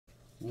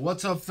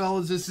What's up,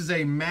 fellas? This is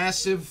a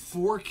massive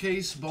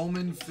 4-case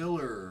Bowman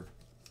filler.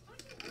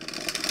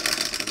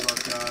 Good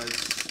luck,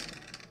 guys.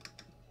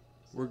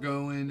 We're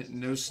going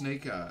no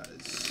snake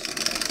eyes.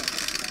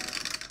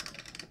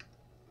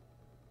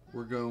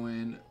 We're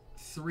going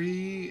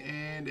 3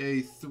 and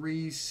a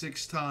 3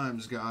 6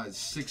 times, guys.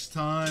 6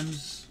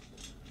 times.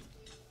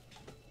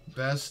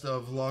 Best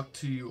of luck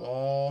to you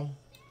all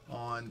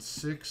on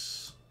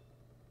 6.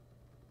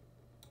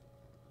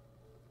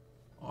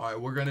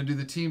 Alright, we're going to do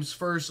the teams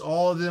first.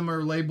 All of them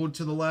are labeled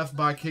to the left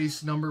by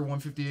case number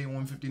 158,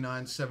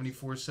 159,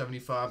 74,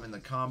 75 in the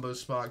combo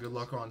spot. Good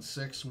luck on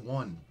 6.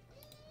 1,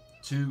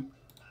 2,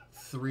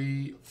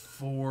 3,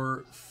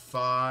 4,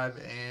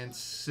 5, and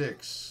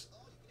 6.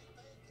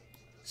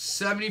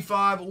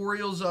 75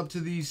 Orioles up to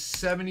the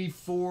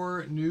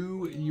 74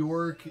 New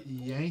York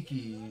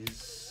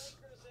Yankees.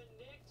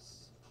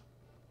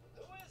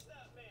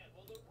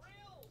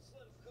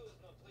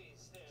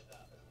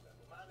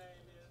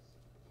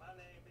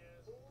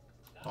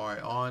 All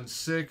right, on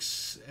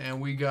 6, and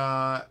we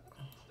got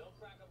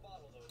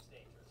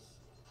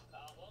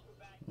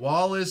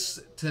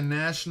Wallace to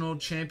National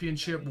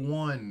Championship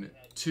 1,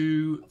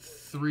 2,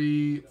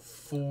 3,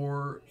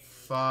 4,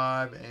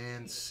 5,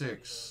 and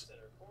 6.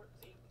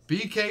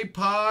 BK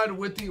Pod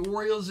with the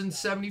Orioles in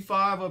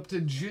 75 up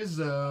to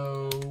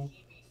Jizzo.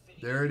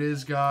 There it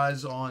is,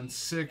 guys, on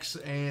 6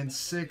 and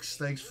 6.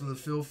 Thanks for the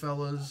fill,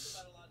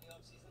 fellas.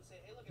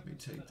 Let me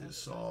take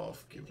this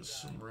off. Give us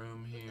some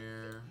room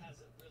here.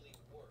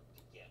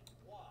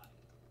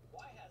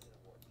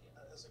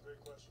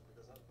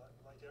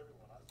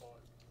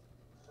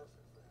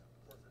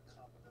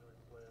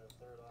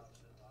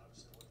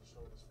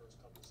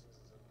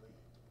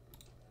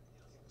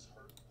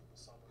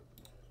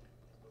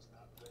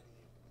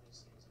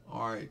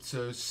 All right,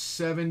 so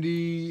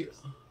 70.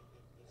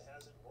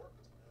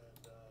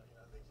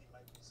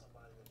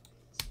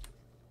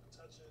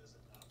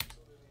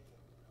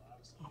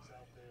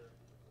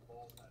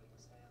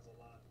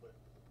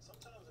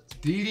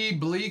 Didi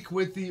Bleak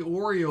with the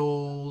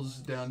Orioles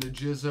down to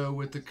Jizzo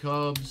with the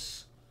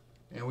Cubs.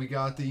 And we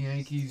got the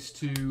Yankees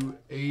to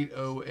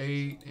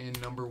 808 in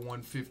number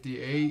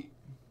 158.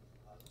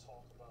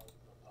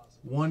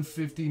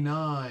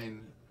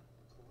 159.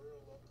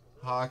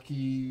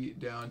 Hockey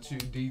down to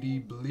Didi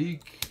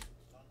Bleak.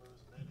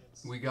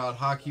 We got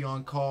hockey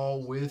on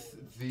call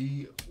with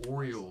the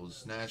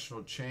Orioles.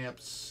 National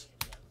champs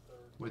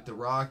with the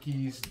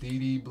Rockies.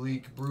 Didi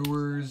Bleak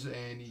Brewers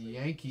and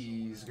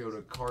Yankees go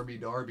to Carby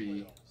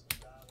Darby.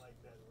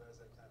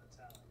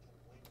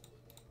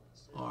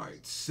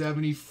 Alright,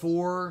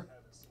 74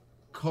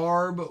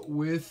 Carb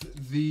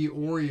with the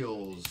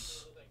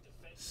Orioles.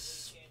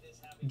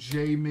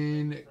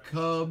 J-Min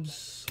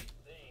Cubs.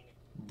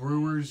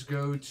 Brewers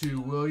go to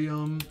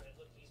William.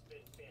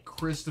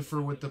 Christopher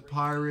with the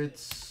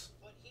Pirates.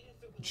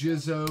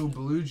 Jizzo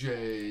Blue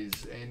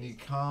Jays. And the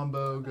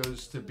combo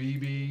goes to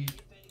BB.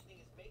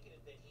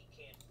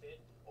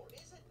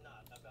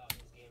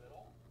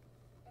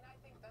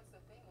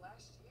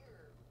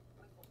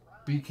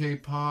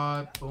 BK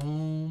Pod.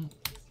 Boom.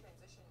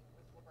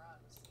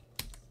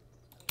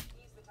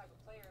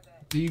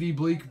 Didi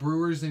Bleak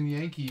Brewers and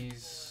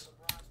Yankees.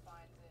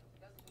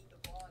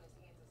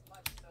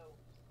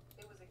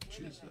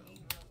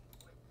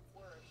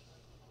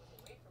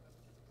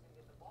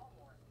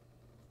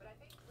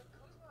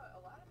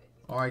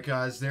 All right,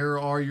 guys, there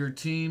are your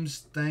teams.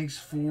 Thanks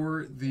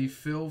for the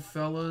fill,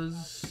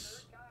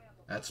 fellas.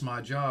 That's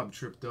my job,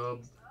 Trip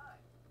Dub,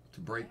 to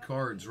break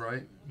cards,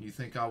 right? You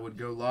think I would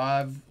go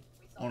live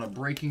on a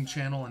breaking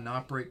channel and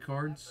not break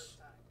cards?